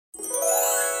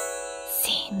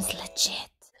seems legit.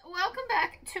 Welcome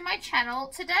back to my channel.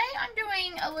 Today I'm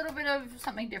doing a little bit of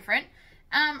something different.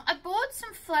 I bought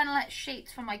some flannelette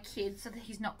sheets for my kid so that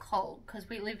he's not cold, because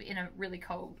we live in a really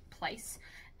cold place.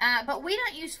 But we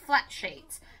don't use flat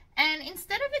sheets. And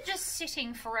instead of it just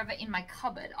sitting forever in my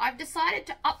cupboard, I've decided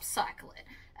to upcycle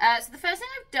it. So the first thing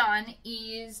I've done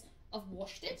is I've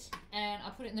washed it and I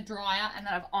put it in the dryer and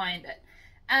then I've ironed it.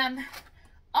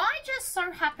 I just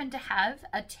so happen to have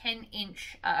a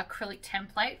 10-inch acrylic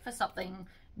template for something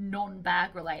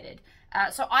non-bag related.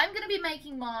 So I'm going to be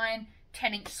making mine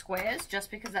 10-inch squares just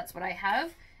because that's what I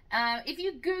have. If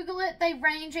you Google it, they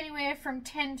range anywhere from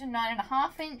 10 to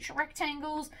 9.5-inch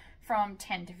rectangles, from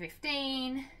 10 to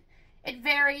 15. It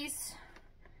varies.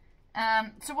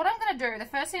 So what I'm going to do, the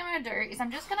first thing I'm going to do is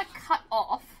I'm just going to cut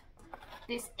off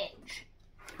this edge.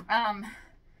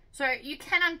 So you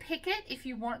can unpick it if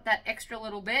you want that extra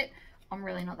little bit. I'm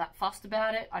really not that fussed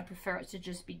about it. I'd prefer it to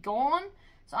just be gone.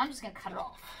 So I'm just going to cut it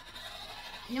off.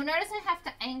 You'll notice I have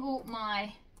to angle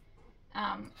my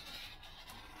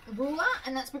ruler,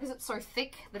 and that's because it's so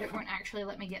thick that it won't actually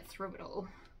let me get through it all.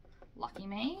 Lucky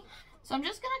me. So I'm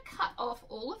just going to cut off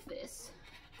all of this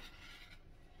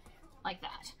like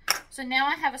that. So now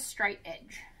I have a straight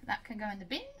edge. That can go in the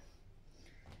bin.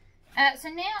 So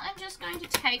now I'm just going to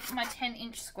take my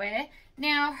 10-inch square.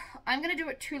 Now, I'm going to do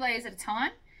it 2 layers at a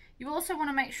time. You also want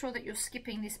to make sure that you're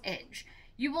skipping this edge.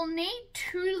 You will need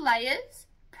 2 layers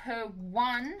per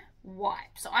 1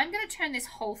 wipe. So I'm going to turn this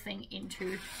whole thing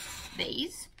into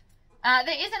these.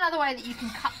 There is another way that you can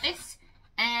cut this,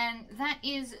 and that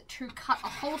is to cut a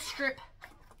whole strip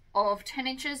of 10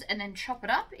 inches and then chop it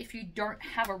up if you don't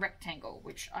have a rectangle,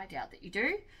 which I doubt that you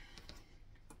do.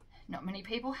 Not many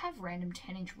people have random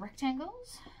 10-inch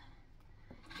rectangles.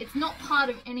 It's not part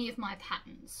of any of my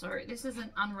patterns, so this is an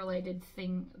unrelated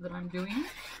thing that I'm doing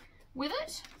with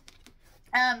it.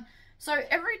 So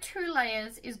every 2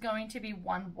 layers is going to be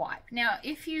 1 wipe. Now,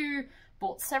 if you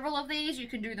bought several of these, you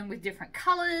can do them with different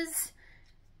colors.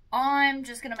 I'm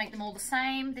just going to make them all the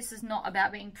same. This is not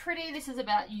about being pretty. This is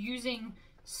about using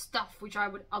stuff which I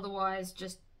would otherwise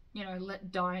just, you know,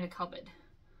 let die in a cupboard.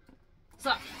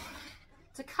 So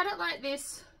to cut it like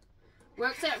this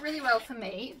works out really well for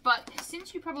me, but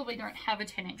since you probably don't have a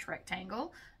 10-inch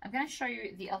rectangle, I'm going to show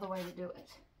you the other way to do it.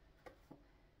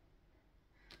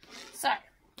 So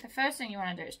the first thing you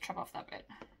want to do is chop off that bit.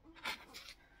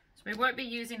 So we won't be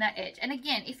using that edge. And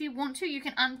again, if you want to, you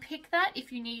can unpick that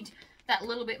if you need that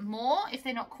little bit more, if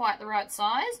they're not quite the right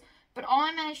size. But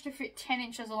I managed to fit 10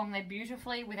 inches along there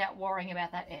beautifully without worrying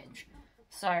about that edge.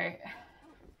 So,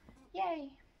 yay.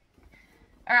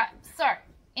 Alright, so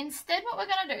instead what we're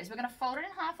going to do is we're going to fold it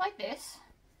in half like this,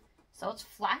 so it's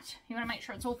flat. You want to make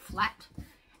sure it's all flat.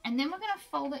 And then we're going to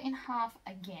fold it in half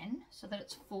again so that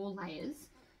it's 4 layers.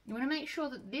 You want to make sure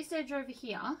that this edge over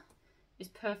here is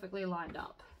perfectly lined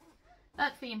up.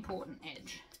 That's the important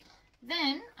edge.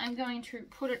 Then I'm going to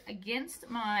put it against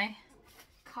my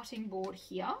cutting board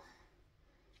here,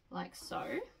 like so.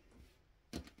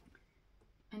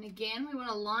 And again, we want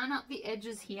to line up the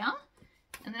edges here.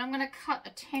 And then I'm going to cut a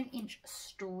 10-inch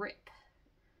strip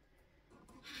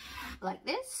like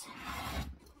this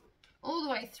all the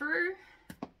way through.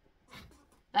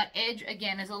 That edge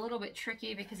again is a little bit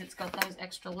tricky because it's got those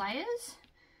extra layers.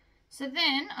 So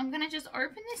then I'm going to just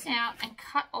open this out and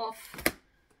cut off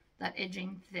that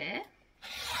edging there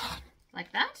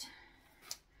like that.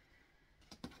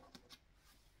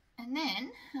 And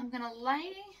then I'm going to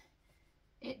lay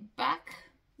it back,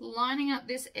 lining up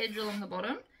this edge along the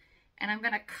bottom. And I'm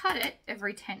going to cut it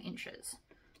every 10 inches.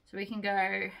 So we can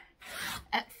go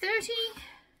at 30,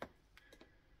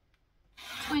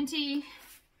 20,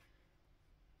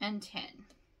 and 10.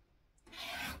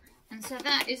 And so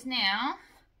that is now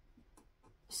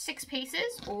 6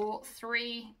 pieces or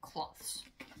 3 cloths.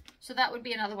 So that would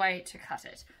be another way to cut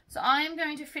it. So I am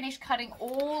going to finish cutting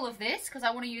all of this because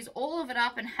I want to use all of it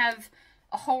up and have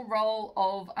a whole roll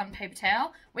of unpaper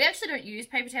towel. We actually don't use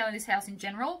paper towel in this house in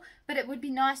general, but it would be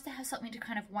nice to have something to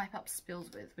kind of wipe up spills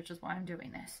with, which is why I'm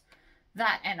doing this.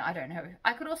 That, and I don't know,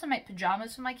 I could also make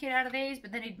pajamas for my kid out of these,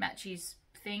 but then he'd match his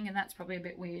thing, and that's probably a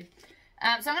bit weird.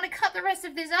 So I'm going to cut the rest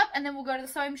of this up, and then we'll go to the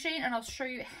sewing machine, and I'll show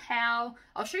you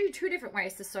 2 different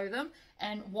ways to sew them,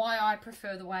 and why I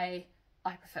prefer the way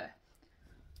I prefer.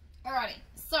 Alrighty,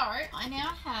 so I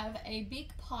now have a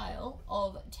big pile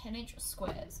of 10-inch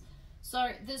squares.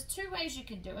 So there's 2 ways you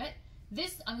can do it.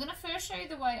 This, I'm going to first show you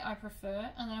the way I prefer,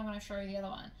 and then I'm going to show you the other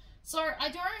one. So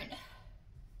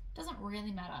doesn't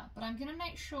really matter, but I'm going to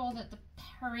make sure that the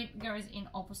print goes in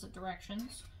opposite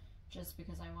directions, just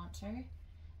because I want to.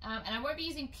 And I won't be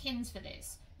using pins for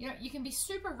this. You know, you can be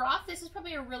super rough. This is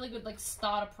probably a really good like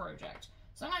starter project.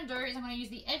 So what I'm going to do is I'm going to use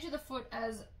the edge of the foot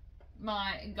as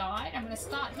my guide. I'm going to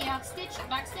start here, stitch,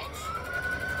 back stitch,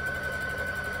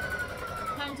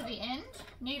 come to the end,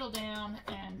 needle down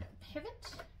and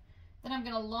pivot. Then I'm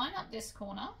going to line up this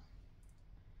corner,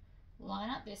 line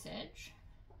up this edge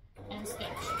and stitch.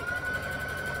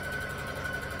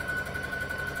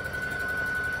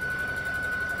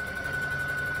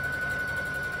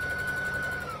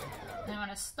 Now I'm going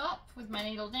to stop with my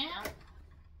needle down,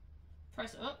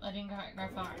 press, oh, I didn't go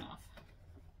far enough.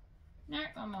 No,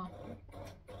 one more.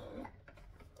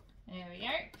 There we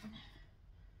go.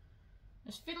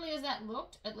 As fiddly as that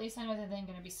looked, at least I know they're then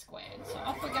going to be squared. So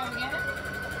off we go again.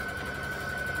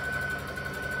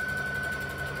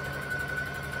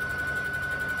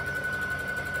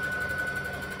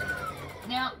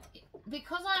 Now,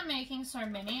 because I'm making so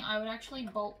many, I would actually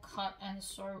bulk cut and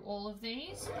sew all of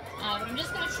these. But I'm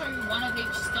just going to show you one of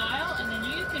each style, and then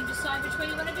you can decide which way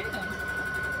you want to do them.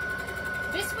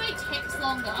 This way takes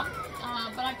longer,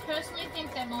 but I personally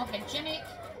think they're more hygienic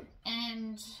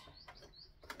and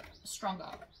stronger,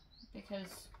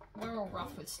 because we're all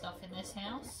rough with stuff in this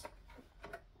house.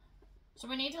 So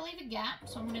we need to leave a gap,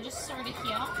 so I'm going to just sew to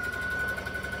here,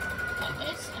 like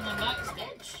this, and then back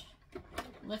stitch,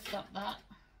 lift up that.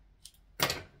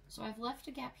 So I've left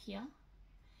a gap here.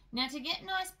 Now to get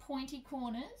nice pointy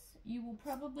corners, you will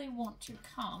probably want to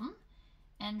come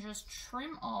and just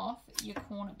trim off your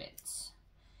corner bits.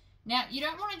 Now you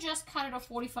don't want to just cut at a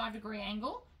 45-degree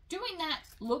angle. Doing that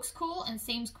looks cool and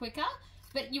seems quicker,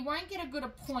 but you won't get a good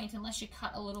point unless you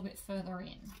cut a little bit further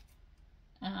in.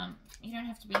 You don't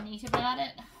have to be neat about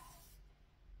it.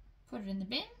 Put it in the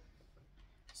bin.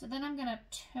 So then I'm going to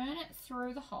turn it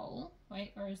through the hole.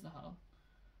 Wait, where is the hole?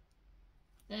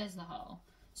 There's the hole.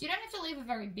 So you don't have to leave a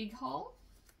very big hole.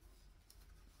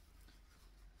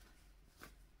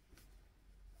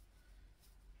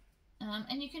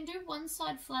 And you can do one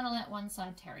side flannelette, one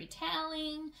side terry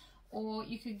toweling, or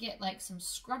you could get like some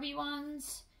scrubby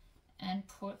ones and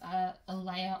put a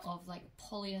layer of like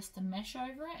polyester mesh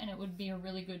over it, and it would be a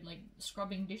really good like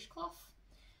scrubbing dishcloth.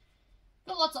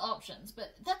 Got lots of options,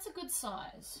 but that's a good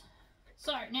size.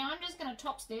 So now I'm just going to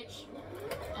top stitch,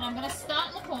 and I'm going to start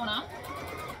in the corner,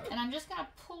 and I'm just going to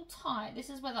pull tight. This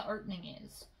is where the opening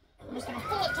is. I'm just going to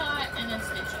pull it tight and then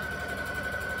stitch it.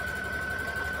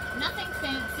 Nothing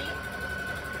fancy.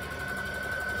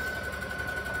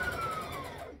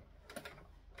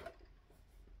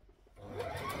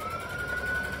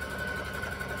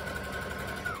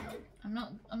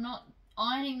 I'm not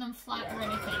ironing them flat or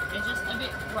anything. They're just a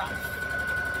bit rough.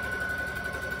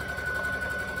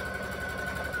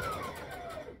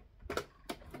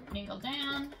 Needle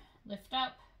down, lift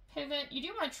up, pivot. You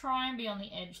do want to try and be on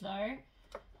the edge though.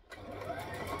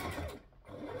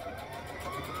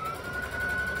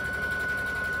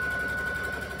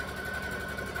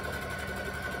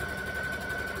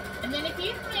 And then if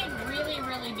you've made really,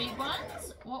 really big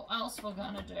ones, what else we're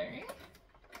going to do?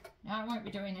 Now I won't be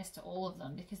doing this to all of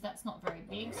them because that's not very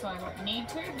big, so I won't need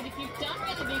to, but if you've done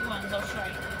really big ones, I'll show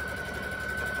you.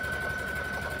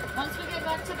 Once we go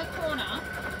back to the corner,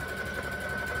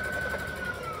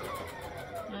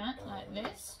 like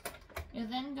this, you're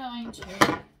then going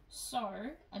to sew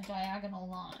a diagonal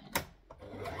line.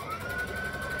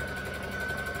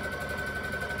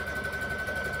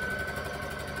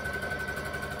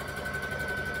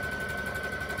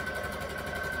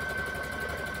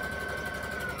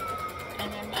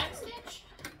 And then back stitch,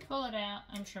 pull it out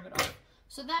and trim it off.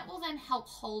 So that will then help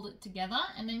hold it together,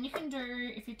 and then you can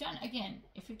do, if you've done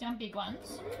big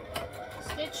ones,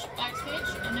 stitch, back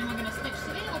stitch, and then we're going to stitch to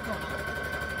the other corner.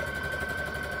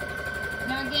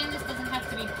 Now again, this doesn't have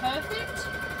to be perfect,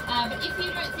 but if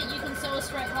you don't think you can sew a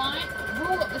straight line,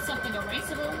 rule it with something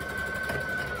erasable.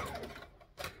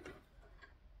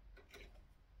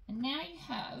 And now you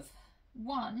have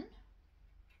one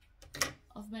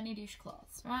of many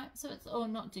dishcloths, right? So it's, or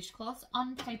not dishcloths,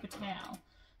 unpaper towel.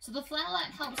 So the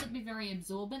flannelette helps it be very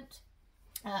absorbent,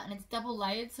 and it's double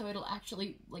layered, so it'll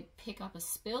actually like pick up a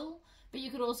spill. But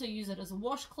you could also use it as a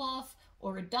washcloth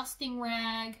or a dusting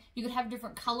rag. You could have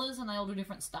different colors and they'll do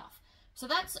different stuff. So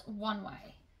that's one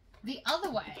way. The other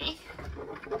way,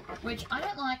 which I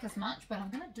don't like as much, but I'm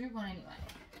going to do one anyway.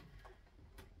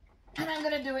 And I'm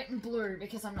going to do it in blue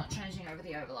because I'm not changing over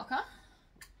the overlocker.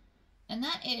 And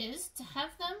that is to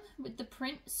have them with the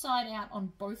print side out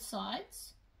on both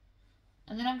sides.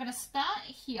 And then I'm going to start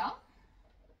here.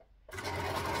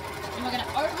 And we're going to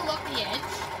overlock the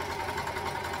edge.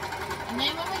 And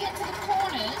then when we get to the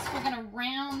corners, we're going to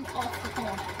round off the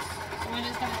corners. So we're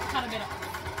just going to cut a bit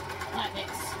off, like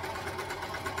this.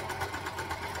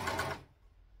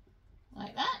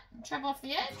 Like that. Trim off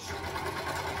the edge.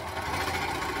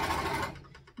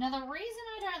 Now the reason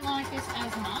I don't like this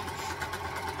as much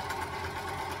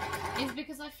is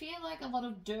because I feel like a lot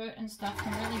of dirt and stuff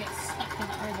can really get stuck in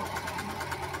the overlocking.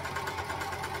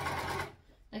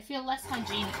 They feel less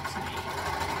hygienic to me.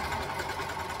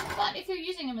 But if you're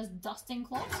using them as dusting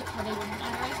cloths, it probably wouldn't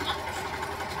matter as much.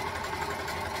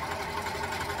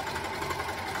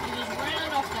 You just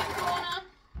round off that corner.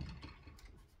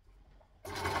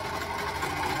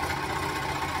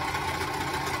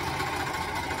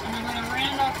 And I'm going to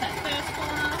round off that first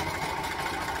corner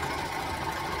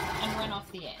and run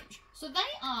off the edge. So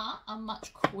they are a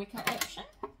much quicker option.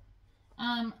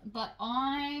 But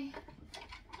I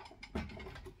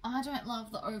don't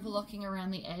love the overlocking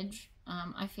around the edge.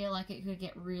 I feel like it could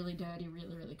get really dirty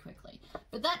really quickly.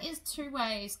 But that is two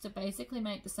ways to basically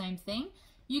make the same thing.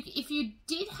 If you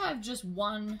did have just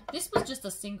one, this was just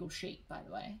a single sheet, by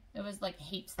the way. There was like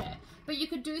heaps there. But you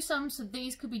could do some, so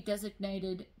these could be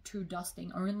designated to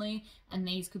dusting only, and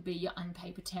these could be your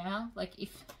unpaper towel. Like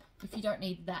if you don't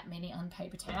need that many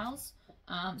unpaper towels.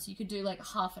 So you could do like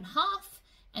half and half,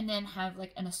 and then have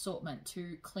like an assortment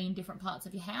to clean different parts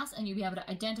of your house, and you'll be able to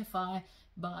identify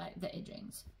by the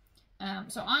edgings.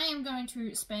 So I am going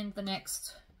to spend the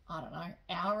next, I don't know,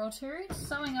 hour or two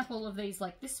sewing up all of these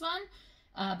like this one,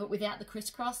 but without the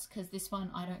crisscross, because this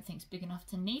one I don't think is big enough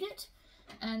to need it.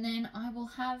 And then I will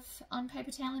have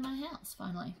unpaper towel in my house,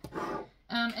 finally.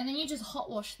 And then you just hot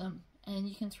wash them, and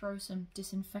you can throw some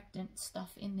disinfectant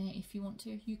stuff in there if you want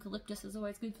to. Eucalyptus is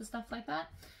always good for stuff like that.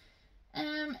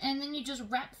 And then you just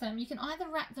wrap them. You can either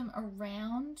wrap them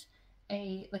around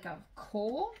a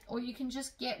core, or you can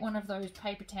just get one of those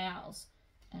paper towels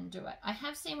and do it. I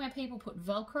have seen where people put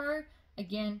Velcro.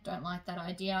 Again, don't like that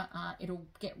idea. It'll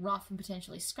get rough and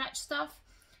potentially scratch stuff.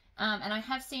 And I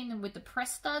have seen them with the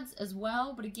press studs as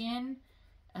well, but again,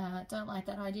 don't like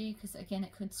that idea because again,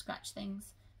 it could scratch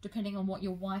things. Depending on what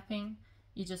you're wiping,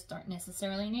 you just don't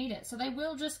necessarily need it. So they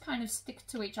will just kind of stick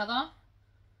to each other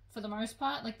for the most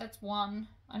part. Like that's one.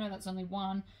 I know that's only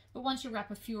one, but once you wrap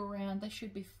a few around, they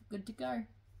should be good to go.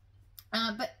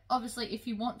 But obviously, if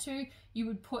you want to, you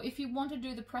would put, if you want to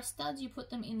do the press studs, you put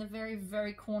them in the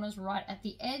very corners right at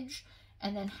the edge,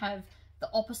 and then have the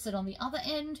opposite on the other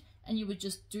end, and you would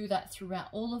just do that throughout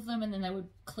all of them, and then they would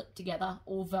clip together,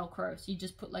 or Velcro. So you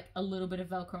just put like a little bit of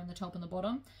Velcro on the top and the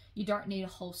bottom. You don't need a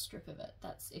whole strip of it.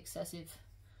 That's excessive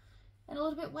and a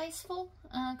little bit wasteful,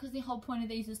 because the whole point of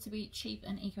these is to be cheap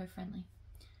and eco-friendly.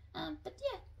 But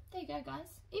yeah, there you go, guys.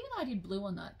 Even though I did blue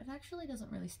on that, it actually doesn't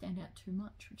really stand out too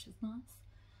much, which is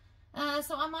nice.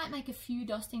 So I might make a few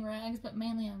dusting rags, but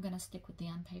mainly I'm going to stick with the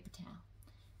unpaper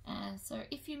towel. So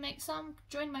if you make some,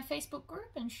 join my Facebook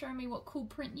group and show me what cool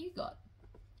print you got.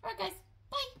 Alright guys,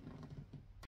 bye!